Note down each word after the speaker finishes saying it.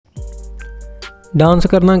Dance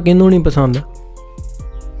करना किनू नहीं पसंद,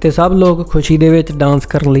 तो सब लोग खुशी दे विच डांस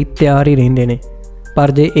करने लई तैयार ही रहिंदे ने।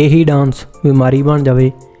 पर जे यही डांस बीमारी बन जाए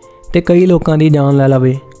तो कई लोगों की जान लै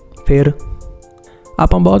लवे, फिर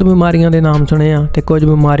आपां बहुत बीमारियां दे नाम सुने आ ते कुछ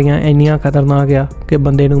बीमारियां इन्नियां खतरनाक आ कि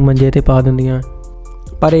बंदे नूं मंजे ते पा दिंदियां।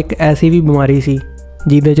 पर एक ऐसी भी बीमारी सी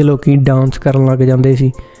जिहदे च लोग डांस करन लग जांदे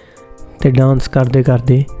सी ते डांस करदे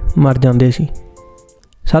करदे मर जांदे सी।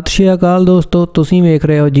 सत श्री अकाल दोस्तों, तुसीं वेख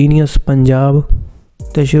रहे हो जीनियस पंजाब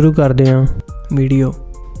ते शुरू करदे हां वीडियो।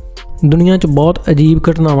 दुनिया च बहुत अजीब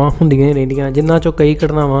घटनावां हुंदियां रहिंदियां, जिन्हां चों कई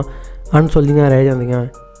घटनावां अणसुलझियां रह जांदियां।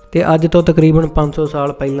 ते अज तो तकरीबन 500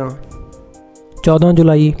 साल पहलां 14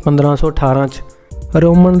 जुलाई 1518 च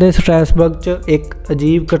रोमन दे स्ट्रैसबर्ग च एक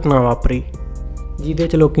अजीब घटना वापरी, जिहदे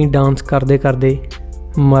च लोग डांस करदे करदे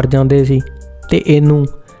मर जांदे सी ते इहनूं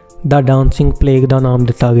द डांसिंग प्लेग दा नाम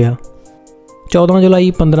दिता गया। 14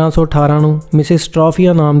 जुलाई 1518 नूं मिसिस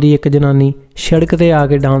ट्रॉफिया नाम की एक जनानी सड़क ते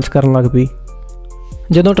आके डांस करन लग पई।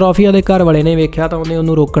 जदों ट्रॉफिया दे घर वाले ने वेख्या तो उन्हें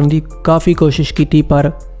उन्होंने रोकण की काफ़ी कोशिश की,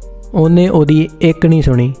 पर उन्हें उहदी एक नहीं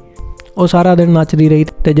सुनी। वो सारा दिन नचदी रही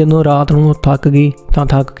ते जदों रात नूं थक गई तो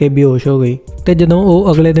थक के बेहोश हो गई। ते जदों वो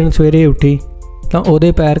अगले दिन सवेरे उठी तो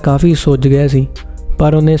उहदे पैर काफ़ी सुज गए सी,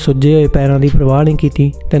 पर उन्हें सुजे हुए पैरों की परवाह नहीं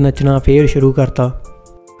की ते नचना फिर शुरू करता।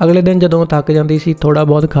 अगले दिन जदों थक जाती सी, थोड़ा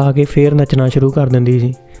बहुत खा के फिर नचना शुरू कर दिंदी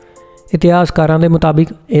सी। इतिहासकारां दे मुताबिक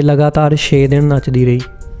ये लगातार 6 दिन नचदी रही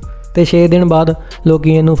ते 6 दिन बाद लोग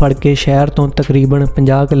इहनूं फड़ के शहर तो तकरीबन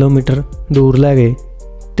 50 किलोमीटर दूर लै गए।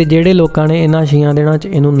 ते जिहड़े लोकां ने इन्हां 6 दिनां च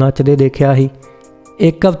इहनूं नचदे देखिया ही,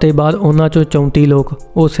 एक हफ्ते बाद उन्हां चों 34 लोग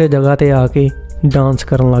उस जगह ते आके डांस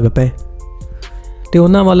करन लग पे ते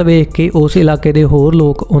उन्हां वल वेख के उस इलाके दे होर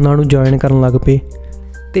लोग उन्हां नूं ज्वाइन करन लग पे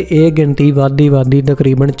ते यह गिनती वधदी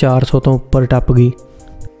तकरीबन 400 तो उपर टप गई।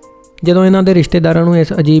 जदों इन्हां दे रिश्तेदारां नूं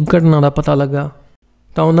इस अजीब घटना का पता लगा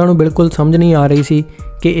तो उन्हां नूं बिल्कुल समझ नहीं आ रही सी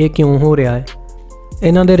कि यह क्यों हो रहा है।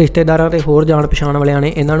 इन्हां दे रिश्तेदारां ते होर जाण पछाण वालियां ने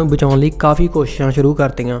इन्हां नूं बचाउण लई काफ़ी कोशिशां शुरू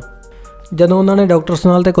करतीआं। जदों उन्होंने डॉक्टर्स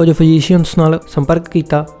नाल ते कुछ फिजिशियंस नाल संपर्क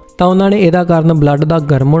किया तो उन्होंने इहदा कारण ब्लड का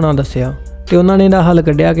गर्म होना दस्सिया ते उन्होंने इहदा हल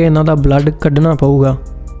कढ़िया कि इन्हां दा ब्लड कढ़ना पऊगा।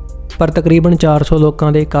 पर तकरीबन 400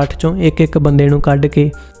 लोगों के इकट्ठ चों एक बंदे नूं कढ़ के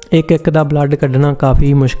एक दा ब्लड कढ़ना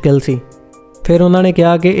काफ़ी मुश्किल सी। फिर उन्होंने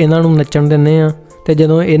कहा कि इन्हां नूं नच्चण दिंदे आ ते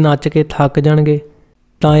जदों ये नच के थक जाणगे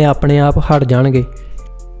तां ये अपने आप हट जाणगे।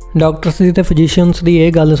 डॉक्टर्स दी ते फिजिशियंस दी ये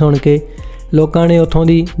गल सुन के लोगों ने उत्थों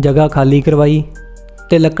दी जगह खाली करवाई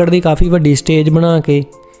ते लक्कड़ दी काफ़ी वड्डी स्टेज बना के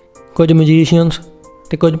कुछ म्यूजिशियंस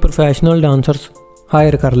ते कुछ प्रोफैशनल डांसर्स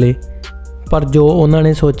हायर कर ले। पर जो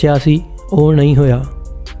उन्होंने सोचा सी वो नहीं होया,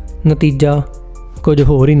 नतीजा कुछ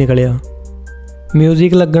होर ही निकलिया।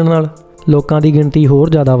 म्यूजिक लगन नाल लोकां दी गिनती होर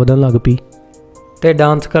ज़्यादा वधन लग पई ते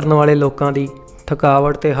डांस करने वाले लोकां दी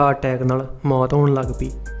थकावट ते हार्ट अटैक नाल मौत होण लग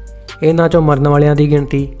पई। इन्हां चों मरन वालियां दी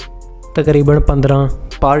गिनती तकरीबन 15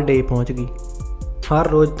 पर डे पहुँच गई। हर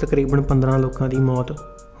रोज़ तकरीबन 15 लोगों की मौत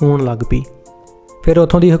होण लग पई। फिर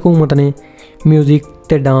उत्थों दी हुकूमत ने म्यूजिक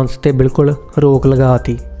ते डांस ते बिल्कुल रोक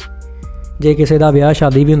लगाती। जे किसी का ब्याह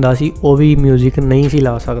शादी भी हुंदा सी वो भी म्यूजिक नहीं सी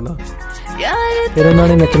ला सकदा। फिर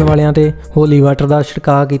उन्होंने नच्चण वालियां ते होली वाटर का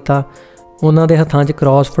छिड़काव किया, उन्हां दे हत्थां 'च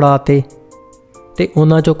क्रॉस फड़ाते ते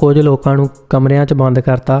उन्हां चों कुछ लोकां नूं कमरियां 'च बंद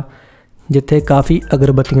करता जिथे काफ़ी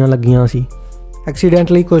अगरबत्तियां लगियां सी।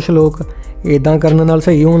 एक्सीडेंटली कुछ लोग इदां करन नाल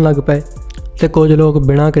सही होण लग पे ते कुछ लोग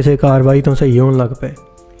बिना किसी कार्रवाई तो सही होण लग पे।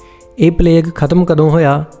 ये प्लेग खत्म कदों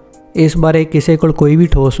होया इस बारे किसी कोल कोई भी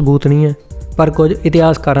ठोस सबूत नहीं है, पर कुछ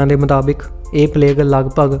इतिहासकारां दे मुताबिक ये प्लेग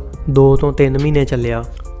लगभग 2 तो 3 महीने चलिया,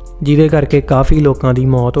 जिहदे करके काफ़ी लोगों की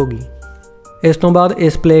मौत हो गई। इस तो बाद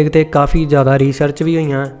इस प्लेग ते काफ़ी ज़्यादा रिसर्च भी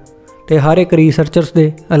हुई ते हर एक रिसर्चर्स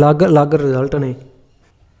दे अलग अलग रिजल्ट ने।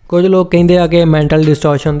 कुछ लोग कहते हैं कि मैंटल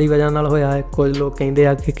डिस्टॉर्शन की वजह नाल होया है, कुछ लोग कहते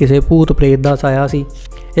हैं कि किसी भूत प्रेत का साया सी।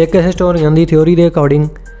 एक हिस्टोरीअन की थ्योरी के अकॉर्डिंग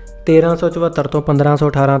 1374 तो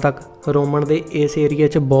 1518 तक रोमन के इस एरिए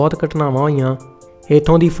च बहुत घटनावां होईयां।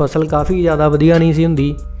 इत्थों की फसल काफ़ी ज़्यादा वधिया नहीं सी हुंदी।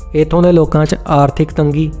 इत्थों के लोगों च आर्थिक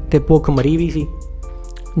तंगी ते भुख मरी भी सी,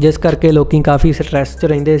 जिस करके लोग काफ़ी स्ट्रैस च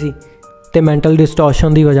रहिंदे सी ते मैंटल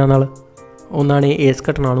डिस्टॉर्शन की वजह नाल उन्होंने इस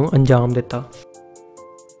घटना नूं अंजाम दिता।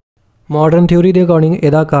 मॉडर्न थ्योरी के अकॉर्डिंग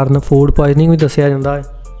इसदा कारण फूड पॉइजनिंग भी दस्सिया जाता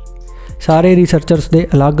है। सारे रिसर्चर्स के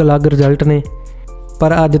अलग अलग रिजल्ट ने,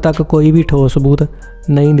 पर अज तक कोई भी ठोस सबूत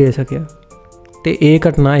नहीं दे सकिया ते ये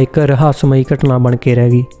घटना एक रहस्यमयी घटना बन के रह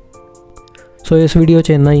गई। सो इस वीडियो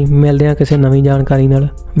च इन्ना ही। मिलते हैं किसी नवीं जानकारी नाल।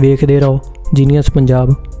 वेखदे रहो जीनियस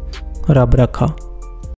पंजाब। रब रखा।